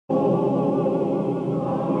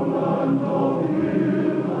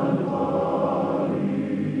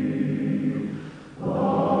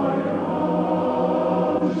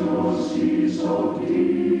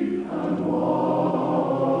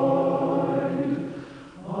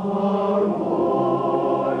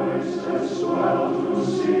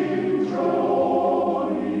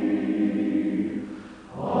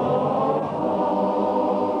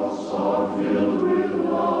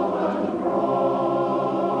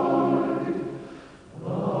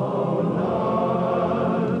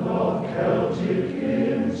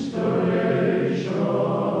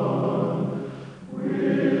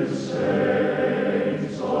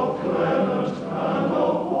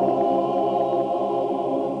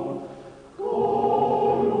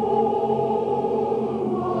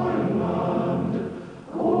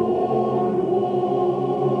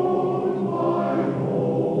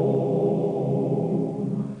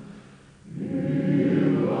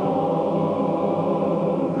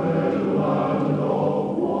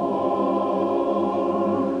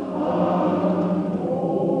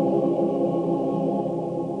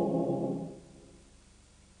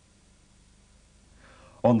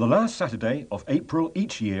On the last Saturday of April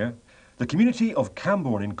each year, the community of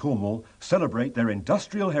Cambourne in Cornwall celebrate their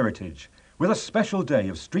industrial heritage with a special day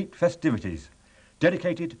of street festivities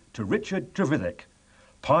dedicated to Richard Trevithick,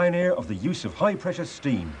 pioneer of the use of high-pressure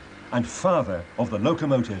steam and father of the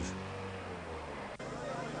locomotive.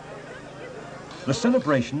 The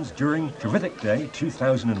celebrations during Trevithick Day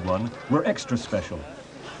 2001 were extra special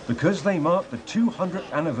because they marked the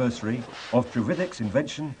 200th anniversary of Trevithick's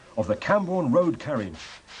invention of the Cambourne road carriage,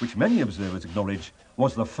 which many observers acknowledge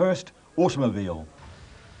was the first automobile.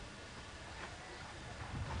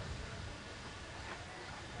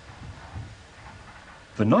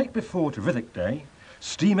 The night before Trevithick Day,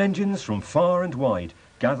 steam engines from far and wide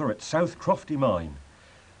gather at South Crofty Mine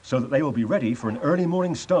so that they will be ready for an early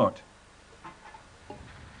morning start.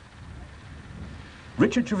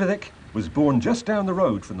 Richard Trevithick was born just down the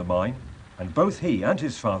road from the mine, and both he and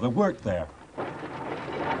his father worked there.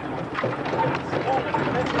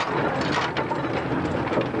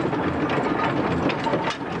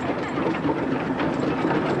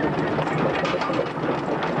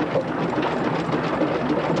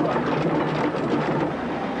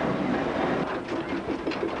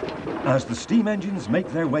 As the steam engines make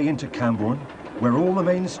their way into Cambourne, where all the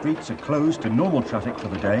main streets are closed to normal traffic for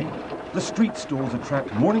the day, the street stalls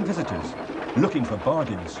attract morning visitors looking for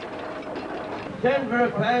bargains. 10 for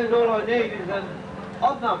a pound, all I need is an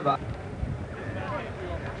odd number.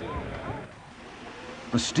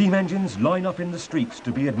 The steam engines line up in the streets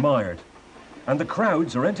to be admired, and the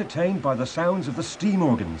crowds are entertained by the sounds of the steam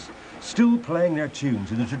organs, still playing their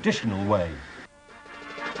tunes in a traditional way.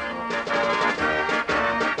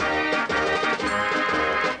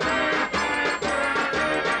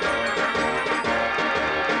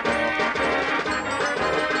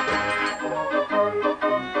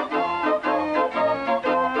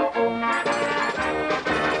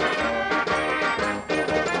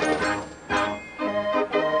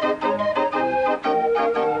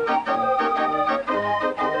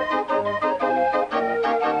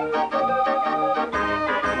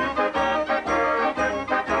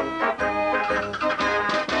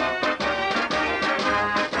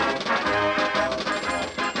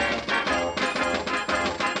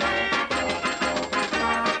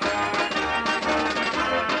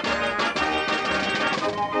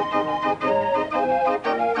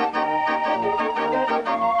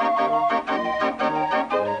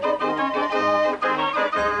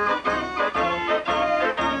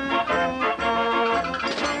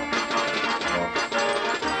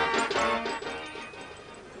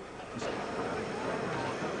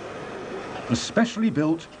 The specially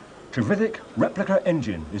built Trevithick replica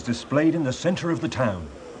engine is displayed in the centre of the town.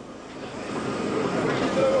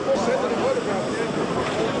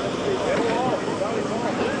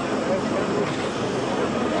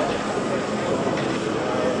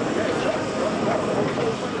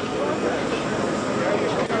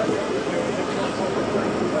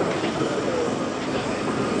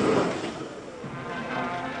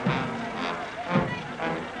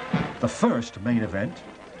 The first main event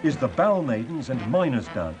is the Bal Maidens and Miners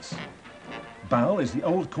Dance. Bal is the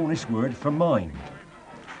old Cornish word for mine.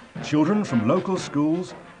 Children from local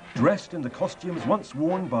schools, dressed in the costumes once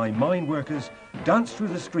worn by mine workers, dance through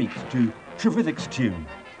the streets to Trevithick's tune,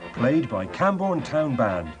 played by Cambourne Town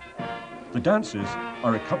Band. The dancers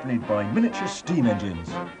are accompanied by miniature steam engines.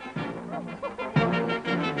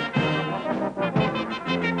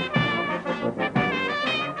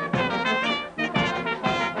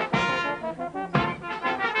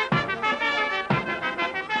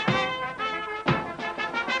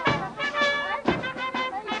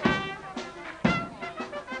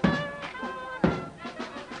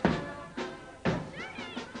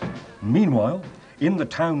 Meanwhile, in the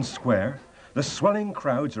town square, the swelling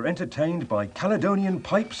crowds are entertained by Caledonian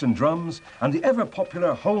pipes and drums and the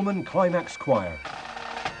ever-popular Holman Climax Choir.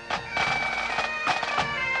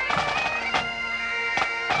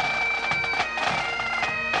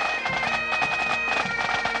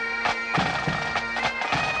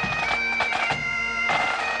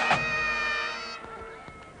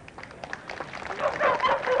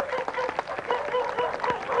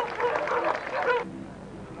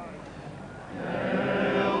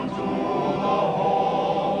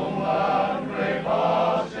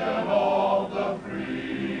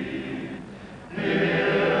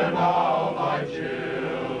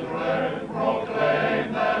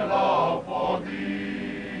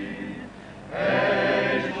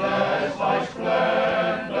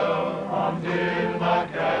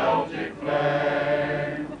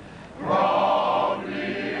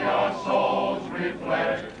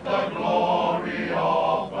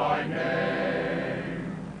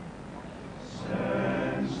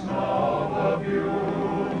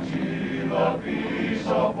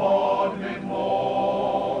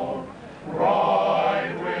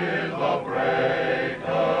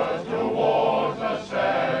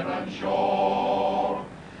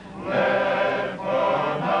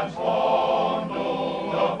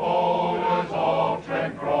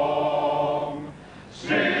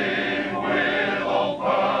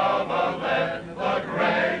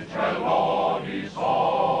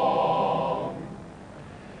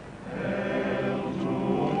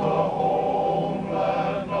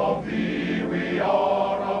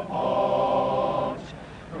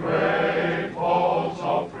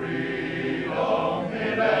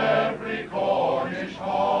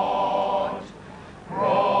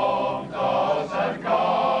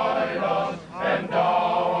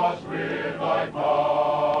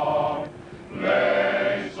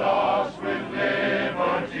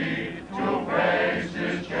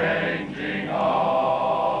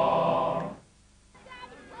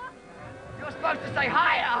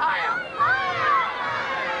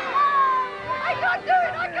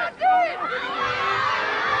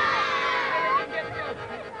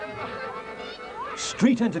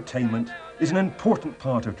 Street entertainment is an important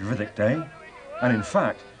part of Trevithick Day, and in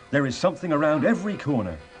fact, there is something around every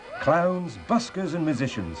corner. Clowns, buskers and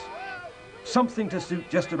musicians. Something to suit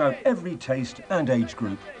just about every taste and age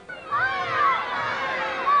group.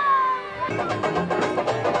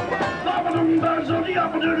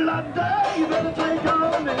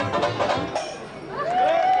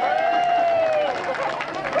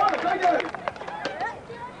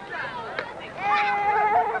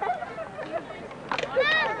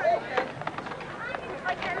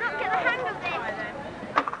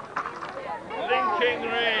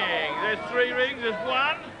 There's 3 rings, there's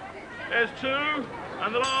 1, there's 2,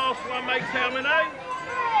 and the last one makes how many?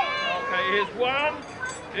 Okay, here's 1,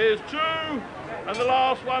 here's 2, and the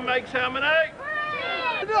last one makes how many?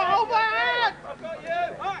 Hold my hand! I've got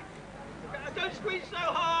you! Right. Don't squeeze so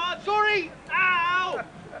hard! Sorry! Ow!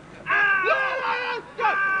 Ow!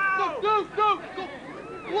 No!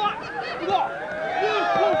 What? What? Whoa!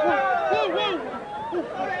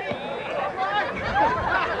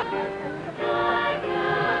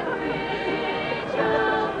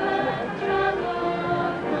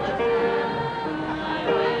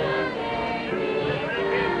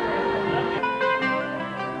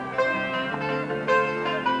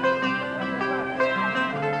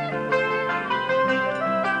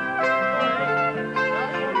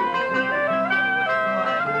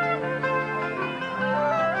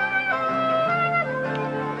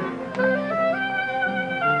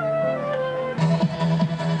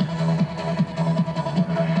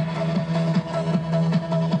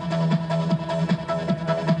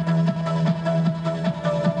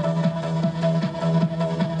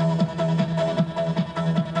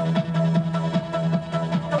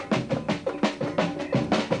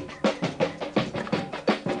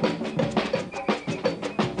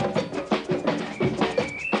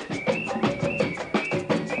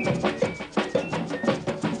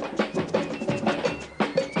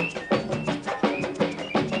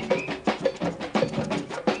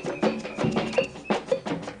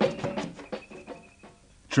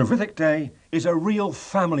 Trevithick Day is a real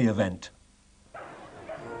family event.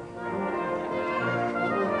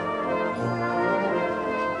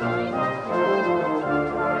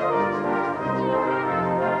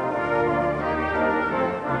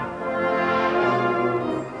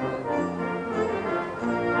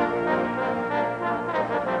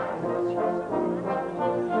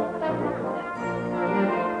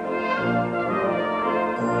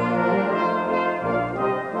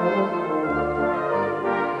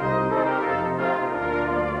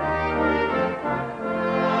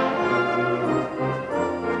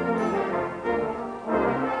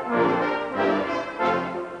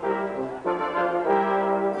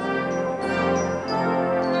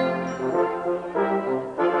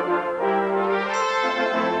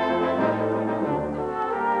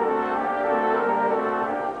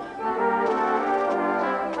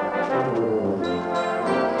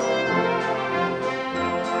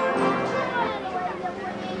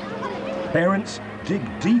 Parents dig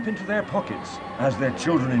deep into their pockets as their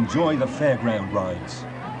children enjoy the fairground rides.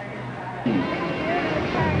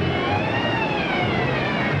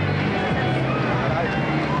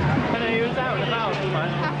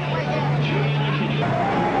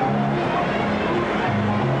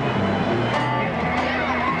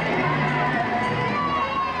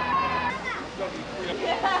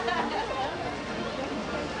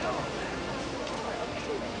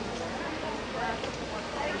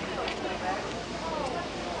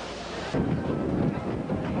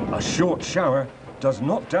 A short shower does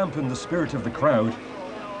not dampen the spirit of the crowd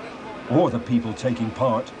or the people taking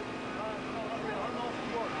part.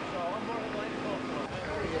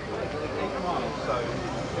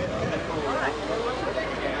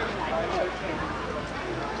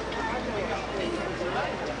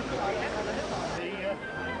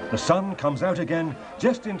 The sun comes out again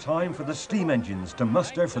just in time for the steam engines to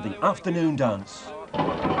muster for the afternoon dance.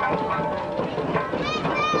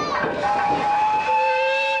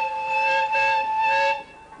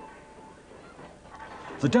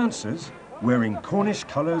 The dancers, wearing Cornish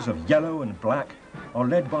colours of yellow and black, are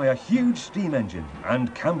led by a huge steam engine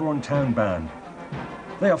and Camborne Town Band.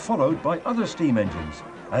 They are followed by other steam engines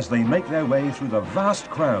as they make their way through the vast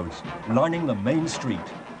crowds lining the main street.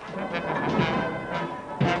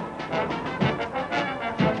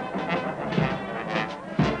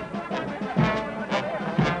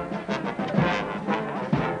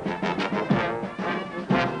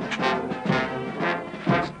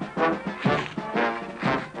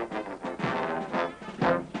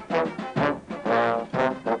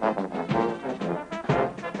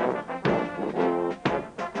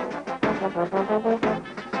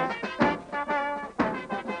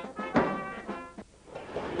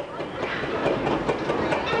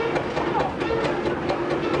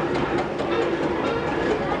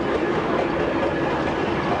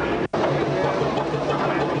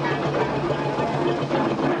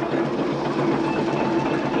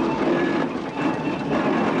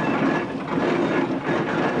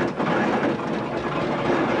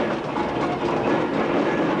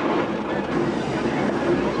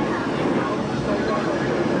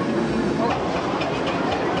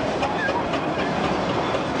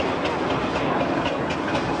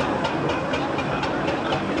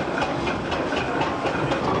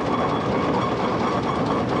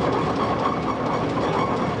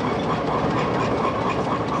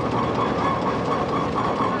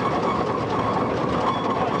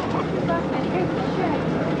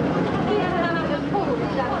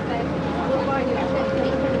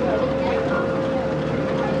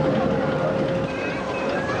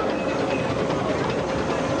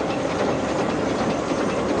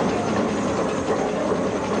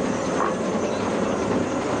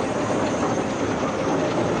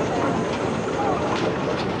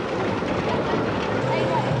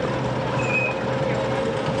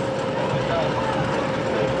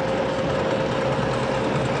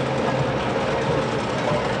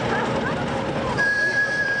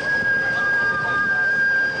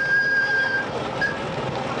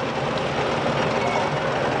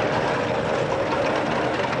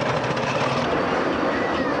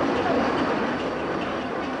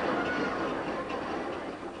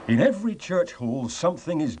 In every church hall,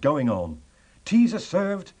 something is going on. Teas are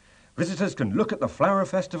served, visitors can look at the flower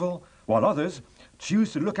festival, while others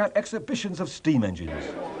choose to look at exhibitions of steam engines.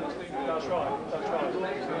 That's right, that's right.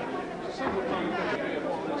 It's a simple thing.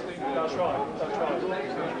 That's right, that's right.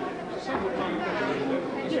 It's a simple thing.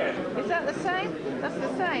 Yeah. Is that the same? That's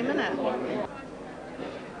the same, isn't it?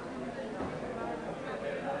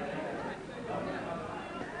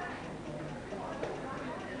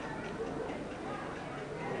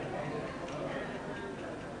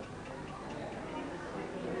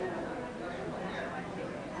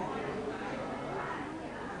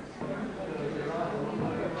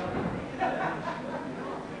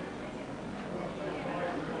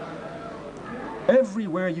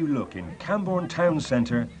 Everywhere you look in Camborne Town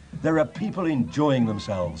Centre, there are people enjoying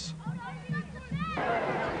themselves.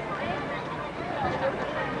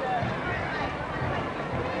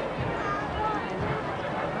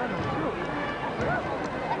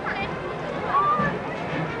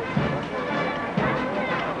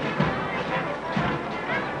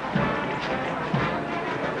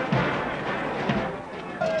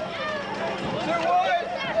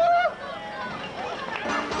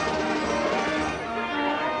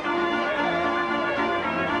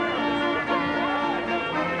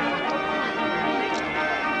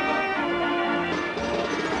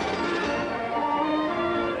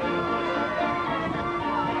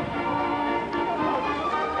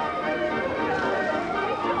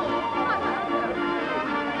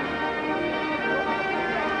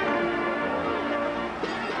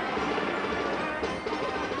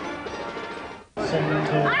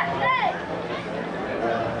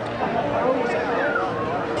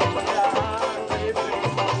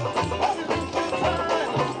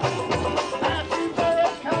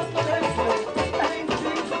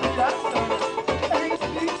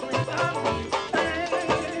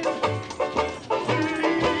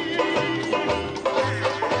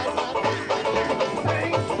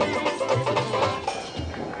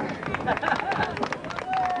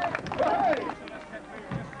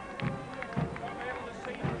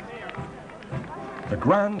 The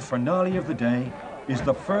grand finale of the day is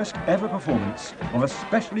the first ever performance of a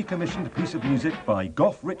specially commissioned piece of music by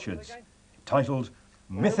Gough Richards, titled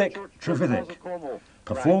Mythic Trevithick,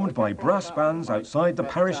 performed by brass bands outside the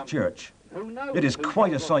parish church. It is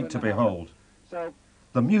quite a sight to behold.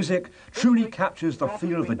 The music truly captures the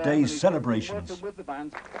feel of the day's celebrations.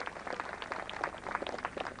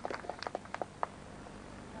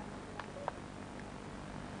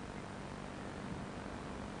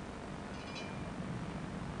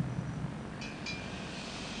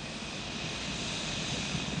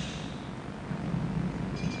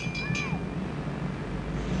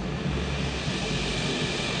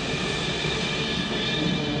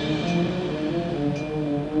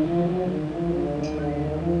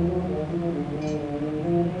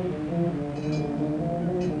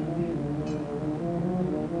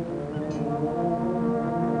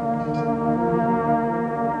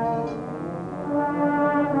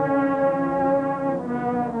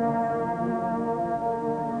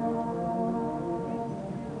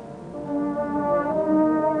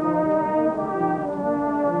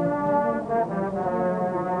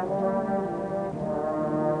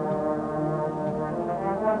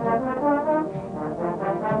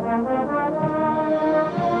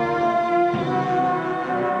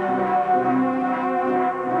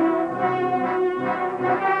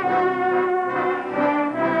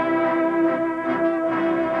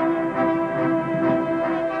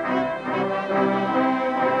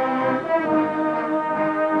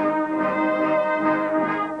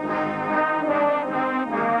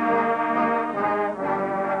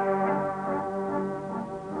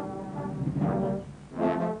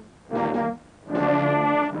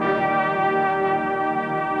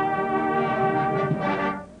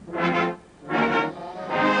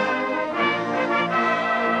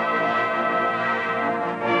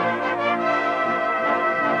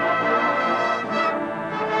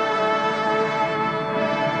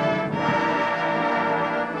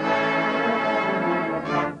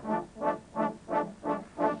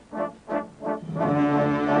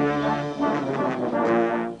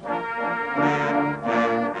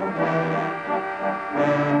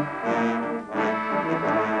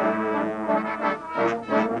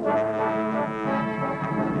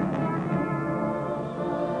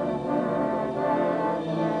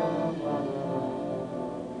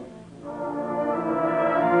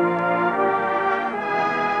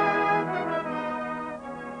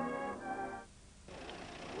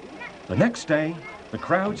 The next day, the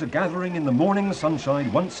crowds are gathering in the morning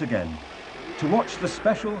sunshine once again to watch the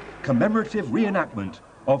special commemorative reenactment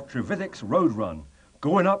of Trevithick's Road Run,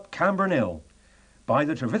 going up Camborne Hill, by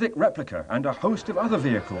the Trevithick replica and a host of other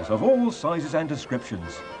vehicles of all sizes and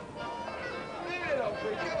descriptions.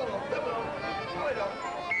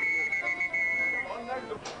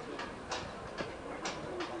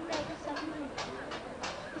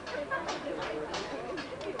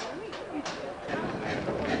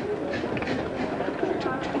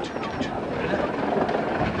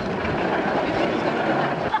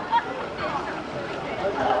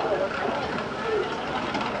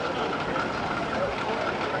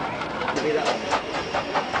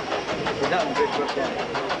 That one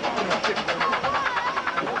good,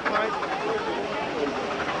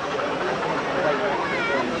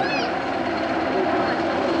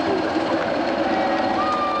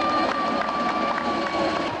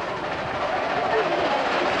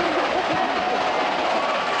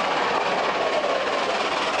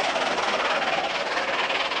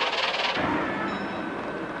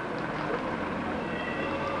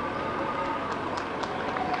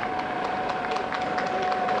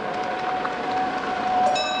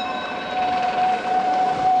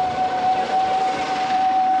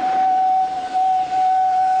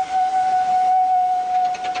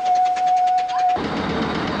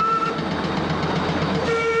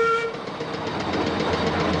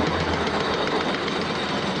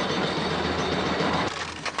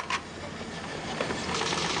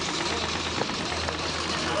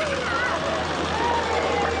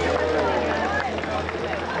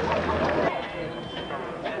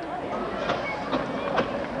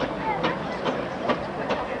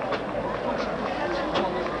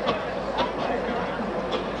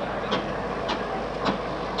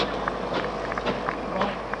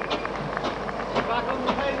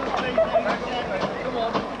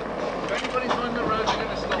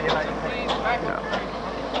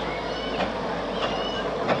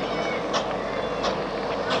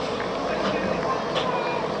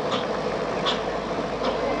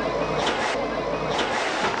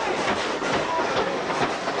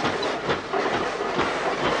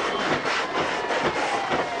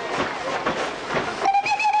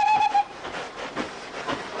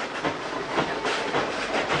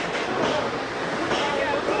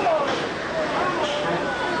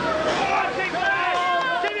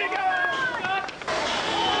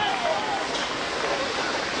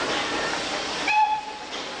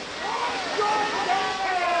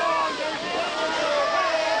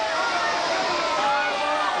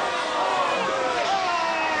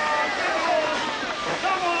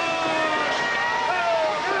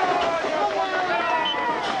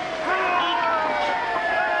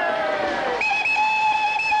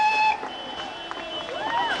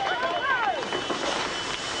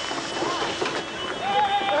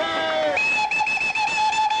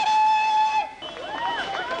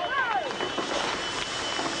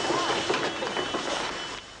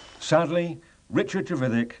 Sadly, Richard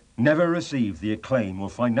Trevithick never received the acclaim or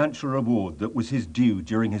financial reward that was his due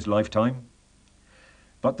during his lifetime.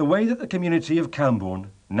 But the way that the community of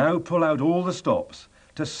Camborne now pull out all the stops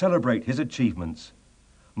to celebrate his achievements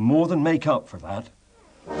more than make up for that.